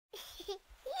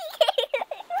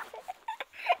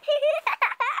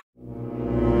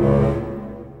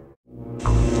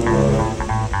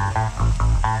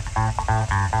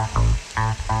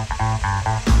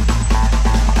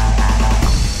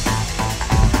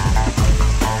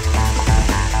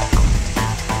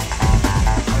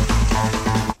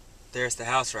There's the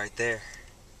house right there.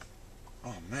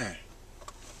 Oh man,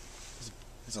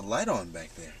 there's a light on back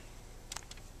there.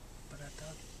 But I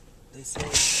thought they said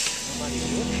nobody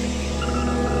lived there.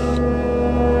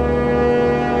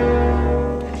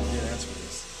 Yeah, that's what it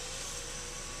is.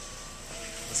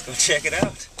 Let's go check it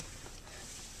out.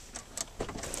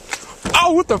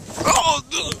 Oh, what the?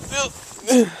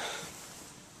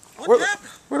 What happened?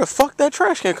 Where the fuck that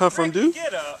trash can come from, Ricky, dude?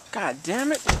 get up. God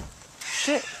damn it!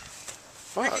 Shit.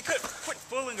 Ricky, Fuck. quit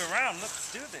fooling around.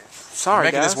 Let's do this. Sorry,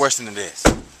 Making guys. this worse than it is.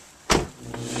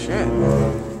 Shit.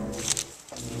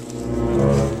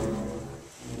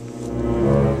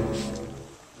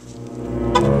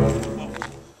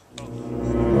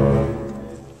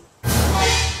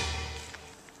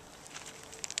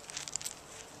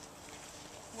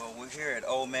 Well, we're here at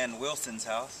Old Man Wilson's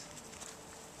house.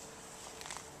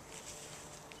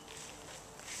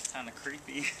 Kind of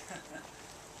creepy.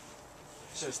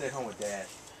 Should have stayed home with Dad.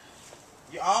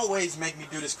 You always make me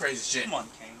do this crazy shit. Come on,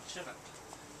 Kane. Shut up.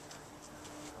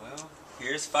 Well,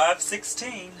 here's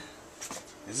 516.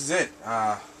 This is it.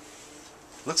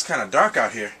 Looks kind of dark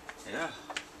out here. Yeah.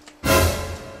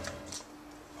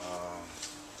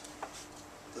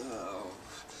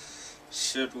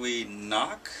 Should we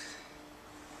knock?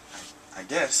 I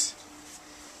guess.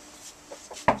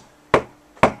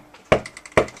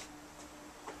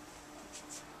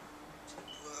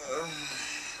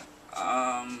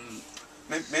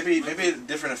 Maybe a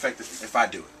different effect if I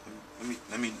do it.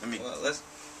 Let me. Well, let's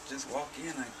just walk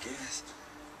in, I guess.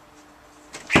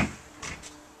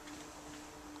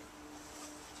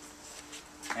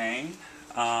 Kane,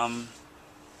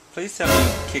 please tell me you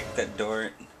kicked that door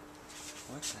in.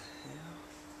 What the hell?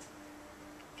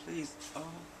 Please, oh,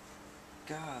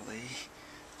 golly.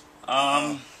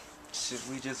 Should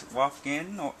we just walk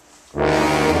in or?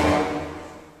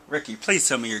 Ricky, please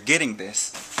tell me you're getting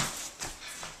this.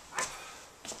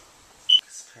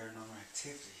 It's paranormal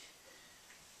activity.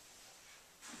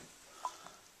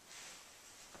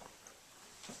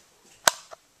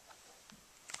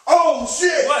 Oh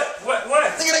shit! What?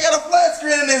 Nigga, they got a flat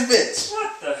screen in this bitch.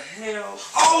 What the hell?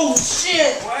 Oh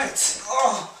shit! What?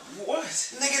 Oh, What?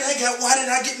 nigga, they got. Why did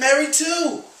I get married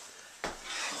too?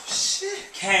 Oh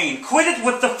shit! Kane, quit it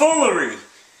with the foolery.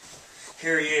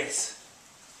 Here he is.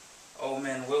 Old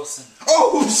Man Wilson.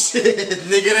 Oh shit!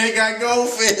 Nigga, they got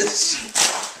goldfish.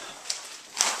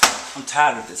 I'm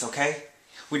tired of this, okay?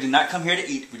 We did not come here to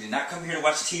eat. We did not come here to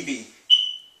watch TV.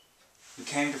 We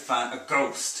came to find a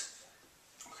ghost.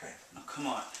 Okay. Now come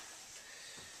on.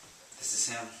 This is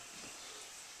him.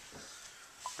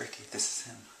 Ricky, this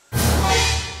is him.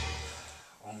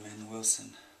 Old Man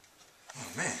Wilson. Oh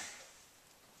man.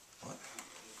 What?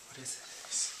 What is it?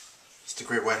 It's the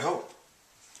Great White Hope.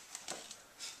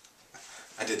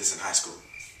 I did this in high school.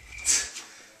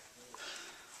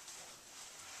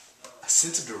 A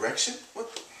sense of direction?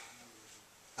 What?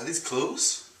 Are these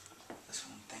clues? That's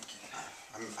what I'm thinking.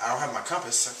 I don't have my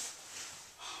compass.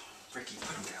 Ricky,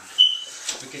 put him down.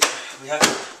 We have to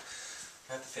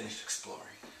finish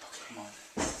exploring. Okay. Come on.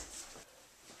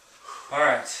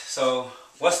 Alright, so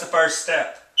what's the first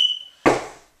step?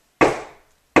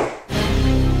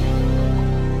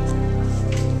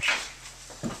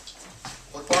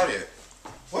 What party?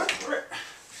 What?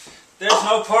 There's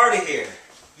no party here.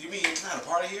 You mean it's not a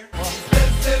party here?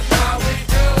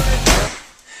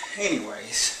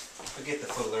 Anyways, forget the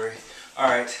foolery.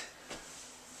 Alright.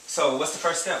 So what's the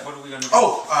first step? What are we gonna do?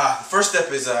 Oh, the first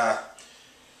step is you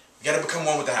gotta become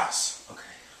one with the house. Okay.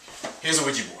 Here's a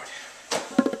Ouija board.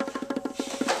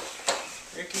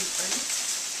 Ricky,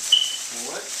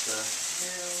 what the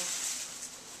hell?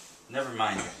 Never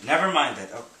mind that. Never mind that.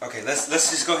 Okay, let's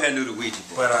just go ahead and do the Ouija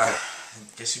board. But okay. I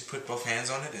guess you put both hands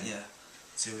on it and Yeah.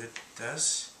 see what it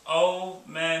does. Old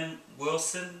Man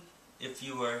Wilson, if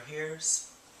you are here,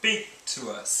 speak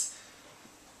to us.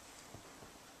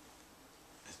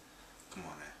 Come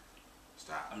on, man.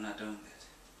 Stop. I'm not doing that.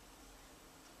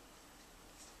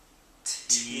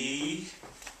 T.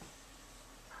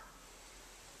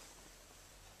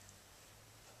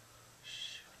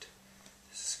 Shoot.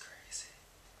 This is crazy.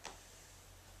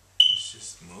 It's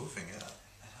just moving it up.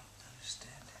 I don't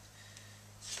understand it.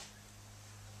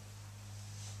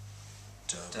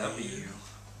 W.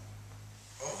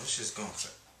 Oh, it's just going for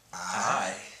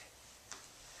I.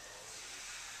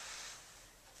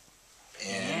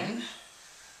 N.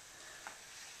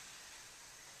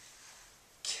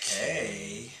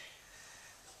 K.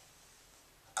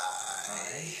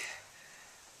 I.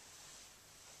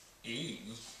 E.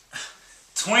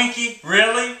 Twinkie?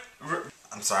 Really?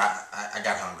 I'm sorry, I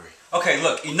got hungry. Okay,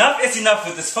 look, enough is enough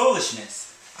with this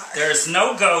foolishness. There's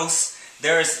no ghosts.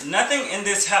 There's nothing in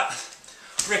this house.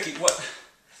 Ricky, what?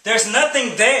 There's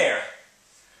nothing there.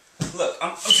 Look,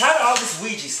 I'm tired of all this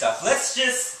Ouija stuff. Let's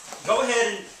just go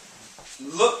ahead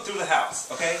and look through the house,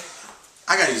 okay?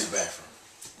 I gotta use the bathroom.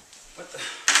 What the?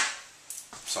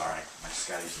 Sorry, I just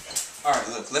gotta use the bathroom. All right,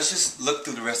 look, let's just look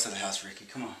through the rest of the house, Ricky.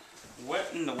 Come on.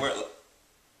 What in the world?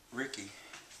 Ricky.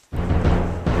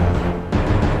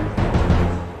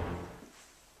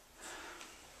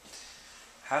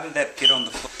 How did that get on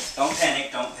the floor? Don't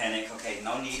panic, okay?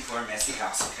 No need for a messy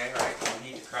house, okay? Right? No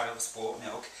need to cry over spoiled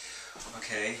milk.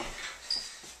 Okay.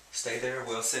 Stay there,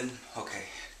 Wilson. Okay.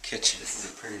 Kitchen. This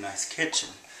is a pretty nice kitchen.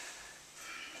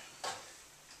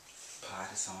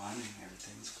 Pot is on and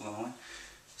everything's flowing.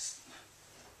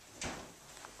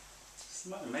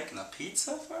 Somebody making a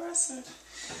pizza for us?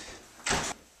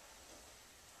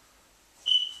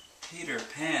 Peter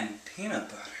Pan peanut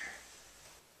butter.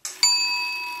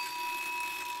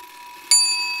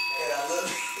 Yeah, I love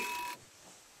it.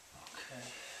 Okay.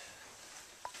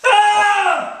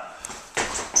 Ah!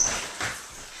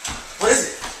 What is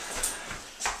it?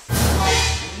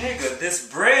 Nigga, this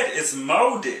bread is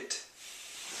molded.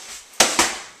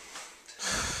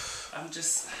 I'm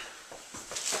just...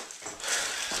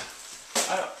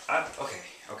 okay,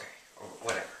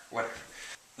 whatever.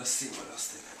 Let's see what else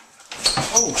they got.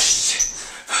 Oh, shit.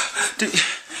 Dude.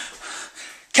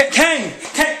 Kane,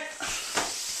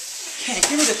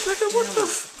 give me the... Nigga, what the...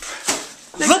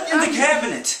 Look in the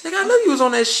cabinet. Nigga, I know you was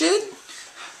on that shit.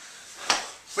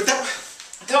 But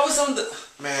that was on the...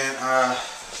 Man,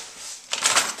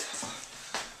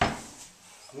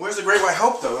 where's the Great White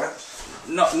Hope, though?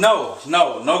 No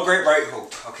Great White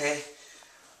Hope, okay?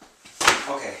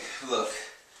 Okay, look.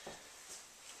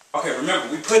 Okay, remember,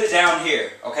 we put it down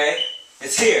here, okay?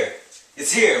 It's here.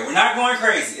 We're not going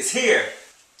crazy. It's here.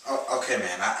 Oh, okay,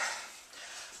 man. I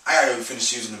gotta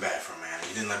finish using the bathroom, man.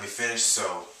 You didn't let me finish,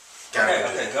 so...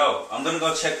 Okay, go. I'm gonna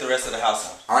go check the rest of the house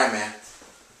out. Alright, man.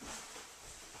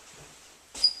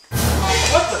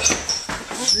 What the?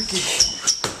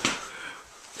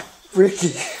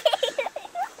 Ricky.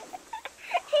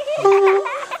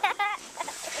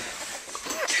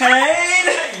 Kane!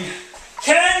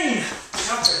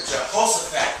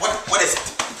 Jehoshaphat. What is it?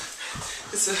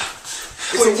 It's a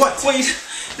what? Wait.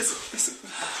 It's a...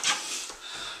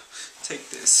 Take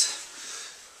this.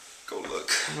 Go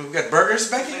look. We got burgers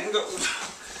back here? Go.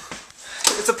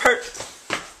 It's a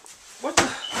What the?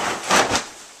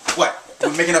 What?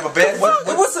 We're making up a bed? What?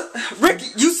 It was a... Ricky,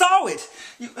 you saw it.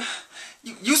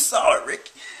 You saw it,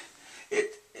 Ricky.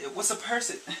 It was a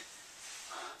person.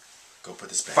 Go put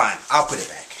this back. Fine, I'll put it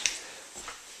back.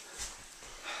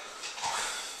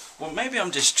 Well, maybe I'm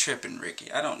just tripping,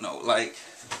 Ricky. I don't know. Like,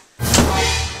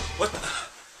 what the?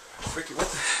 Ricky, what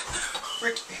the?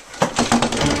 Ricky.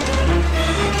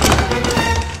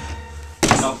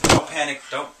 No, don't panic.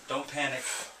 Don't panic.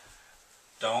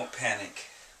 Don't panic.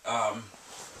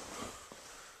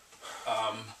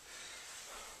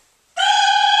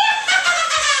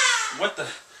 What the?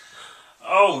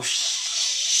 Oh,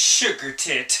 sugar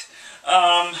tit.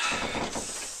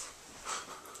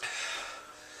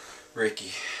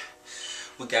 Ricky,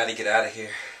 we gotta get out of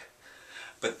here.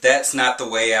 But that's not the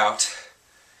way out.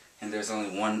 And there's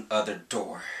only one other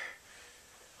door.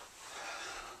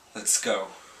 Let's go.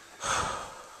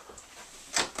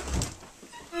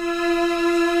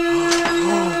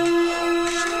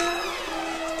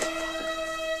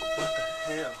 What the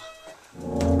hell?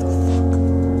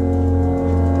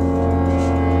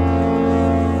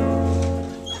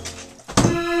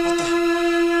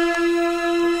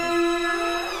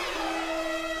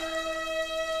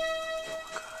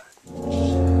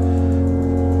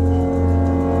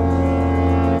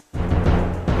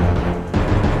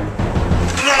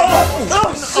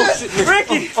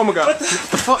 Ricky! Oh my god. What the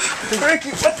fuck? Ricky,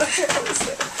 what the hell is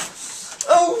that?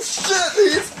 Oh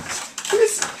shit!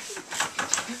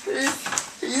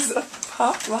 He's a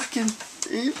pop-locking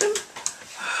demon.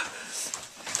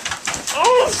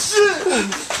 Oh shit!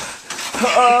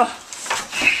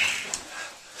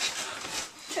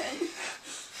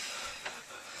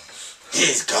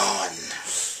 He's gone.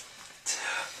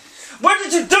 What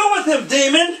did you do with him,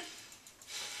 demon?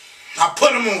 I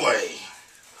put him away.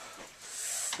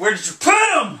 Where did you put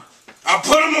him? I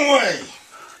put him away.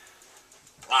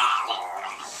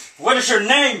 What is your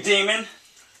name, demon?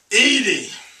 Edie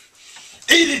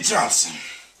Johnson.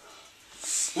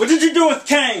 What did you do with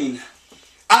Kane?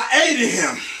 I aided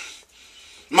him.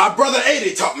 My brother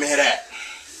Edie taught me that.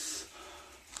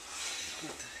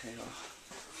 What the hell?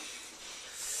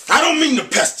 I don't mean to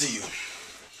pester you,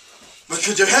 but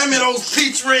could you hand me those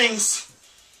peach rings?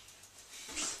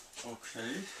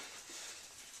 Okay.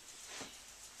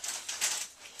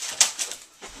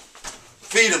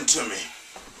 Feed them to me.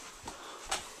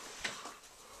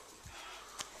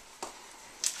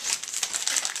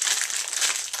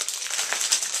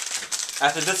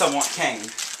 After this, I want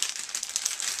cane.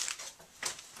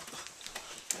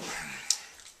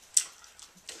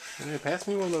 Hey, pass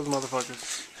me one of those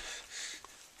motherfuckers.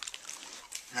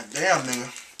 God damn, nigga.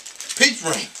 Peach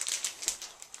ring.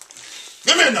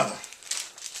 Give me another.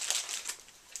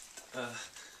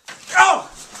 Oh!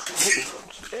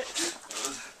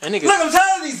 That nigga. Look, I'm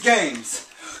tired of these games.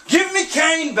 Give me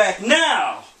cane back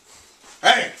now.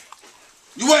 Hey,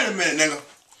 you wait a minute, nigga.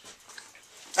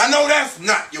 I know that's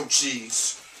not your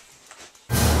cheese.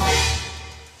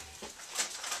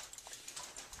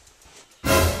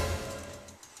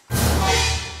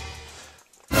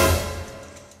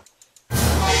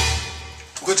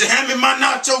 Could you hand me my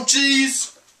nacho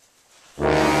cheese?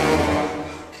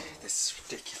 Okay, this is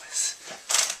ridiculous.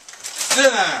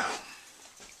 Sit down.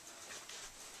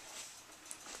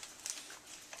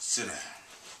 Sit down.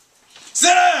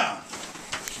 Sit down!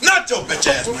 Not your bitch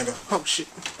ass nigga. Oh shit.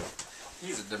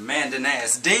 He's a demanding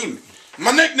ass demon.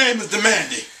 My nickname is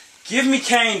Demandy. Give me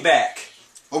cane back.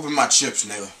 Open my chips,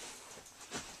 nigga.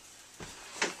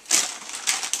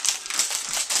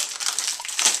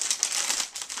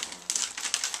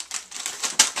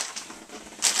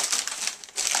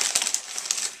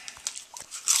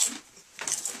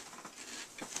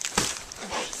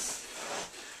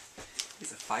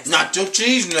 He's a feisty. Not your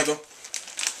cheese, nigga.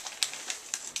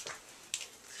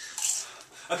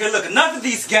 Okay, look, enough of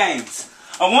these games.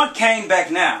 I want cane back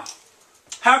now.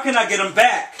 How can I get him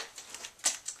back?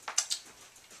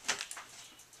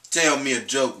 Tell me a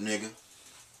joke, nigga.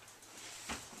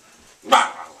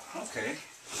 Okay.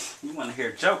 You want to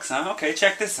hear jokes, huh? Okay,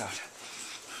 check this out.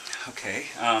 Okay,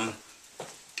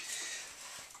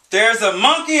 there's a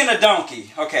monkey and a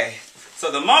donkey. Okay,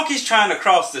 so the monkey's trying to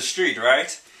cross the street,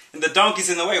 right? And the donkey's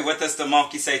in the way. What does the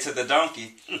monkey say to the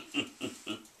donkey?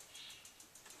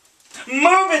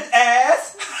 Move it,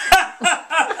 ass!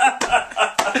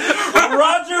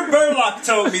 Roger Burlock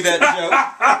told me that joke.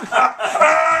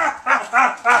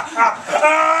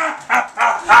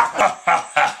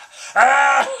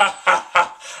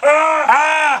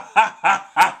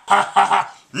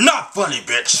 Not funny,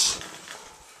 bitch.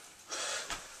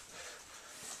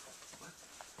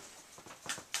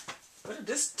 Where did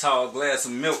this tall glass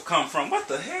of milk come from? What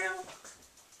the hell?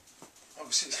 Oh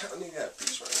shit, I need that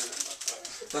piece right here.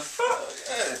 The fuck?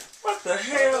 Yeah. What the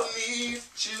hell?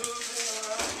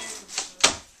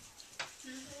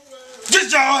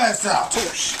 Get your ass out!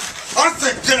 I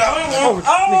said get out! I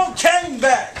want cane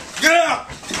back! Get out!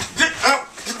 Get out!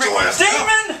 Get your ass out!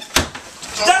 Demon!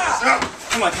 Stop!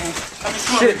 Come on, Cane. I mean,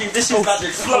 come on, Ricky. This shit's about to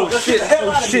explode. Let's get the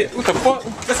hell out of here. What the fuck?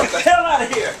 Let's get the hell out of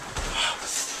here.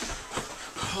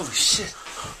 Holy shit.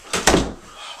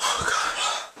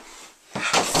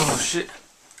 Oh shit.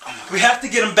 We have to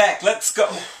get him back. Let's go.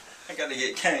 I gotta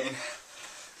get Cane.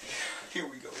 Here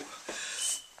we go.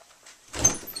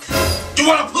 You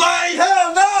wanna play?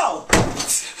 Hell no!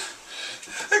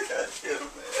 I gotta get him,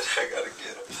 man. I gotta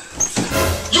get him.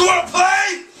 You wanna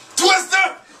play?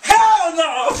 Twister? Hell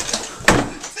no!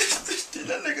 Did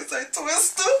that nigga say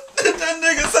Twister? Did that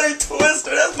nigga say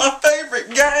Twister? That's my favorite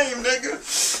game, nigga.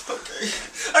 Okay.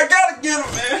 I gotta get him,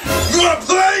 man. You wanna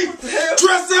play?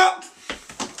 Dress up?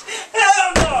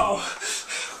 Hell no!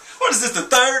 What is this, the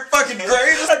third fucking grade?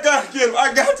 I gotta get him.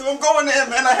 I got to. I'm going in,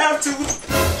 man. I have to.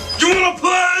 You wanna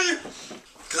play?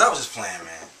 Cause I was just playing,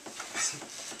 man.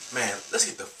 Man, let's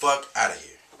get the fuck out of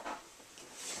here.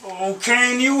 Oh,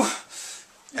 Cane, you've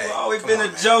always been a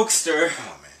jokester. Come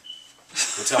on, man.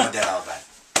 Go tell my dad all about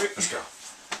it. Let's go.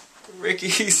 Ricky,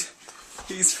 he's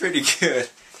pretty good.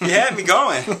 You had me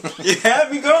going. You had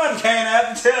me going, Cane. I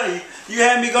have to tell you. You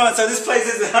had me going. So this place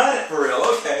isn't haunted for real.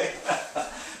 Okay.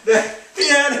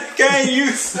 Yeah, Cane,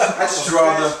 you son I just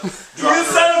draw the. you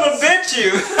son of a bitch,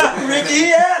 you. Ricky, he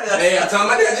had us. Hey, I told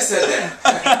my dad just said that.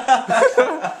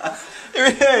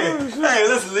 Hey,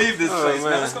 let's leave this place,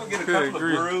 man. man. Let's go get a Good couple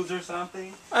grief. of brews or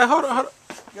something. Hey, hold on.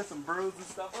 Get some brews and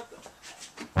stuff. What the?